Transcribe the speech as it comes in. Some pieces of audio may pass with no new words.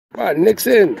on,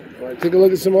 Nixon. Want to take a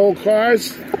look at some old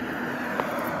cars?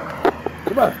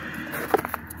 Come on.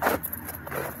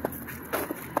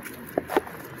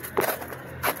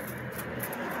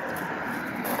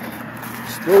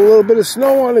 Still a little bit of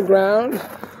snow on the ground.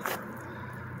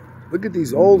 Look at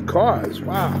these old cars.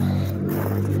 Wow.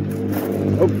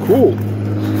 Oh, cool.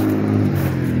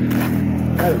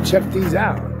 Gotta check these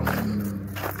out.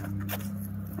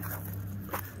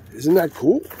 Isn't that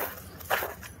cool?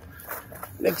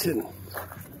 Nixon.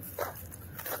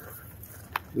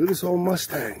 Look at this old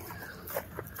Mustang.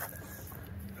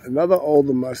 Another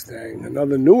older Mustang.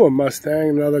 Another newer Mustang.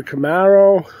 Another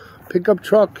Camaro. Pickup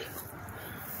truck.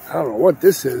 I don't know what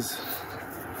this is.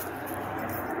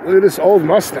 Look at this old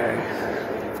Mustang.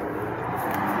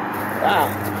 Wow.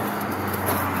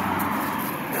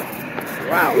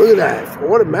 Wow, look at that.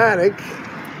 Automatic.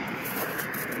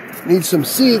 Needs some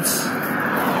seats.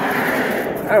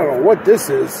 I don't know what this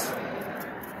is.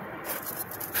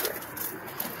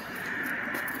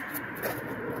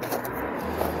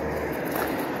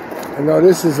 I know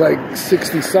this is like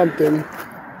 60-something.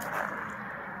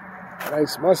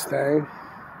 Nice Mustang.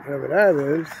 Whatever that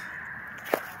is.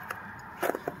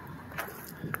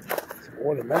 It's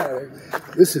automatic.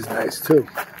 This is nice too.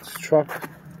 This truck.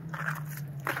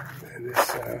 And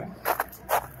this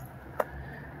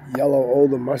yellow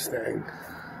older Mustang.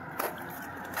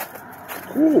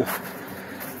 Cool.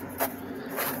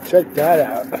 Check that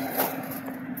out.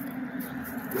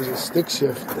 There's a stick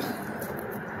shift.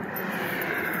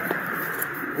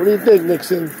 What do you think,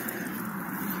 Nixon?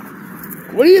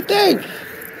 What do you think?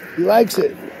 He likes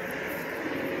it.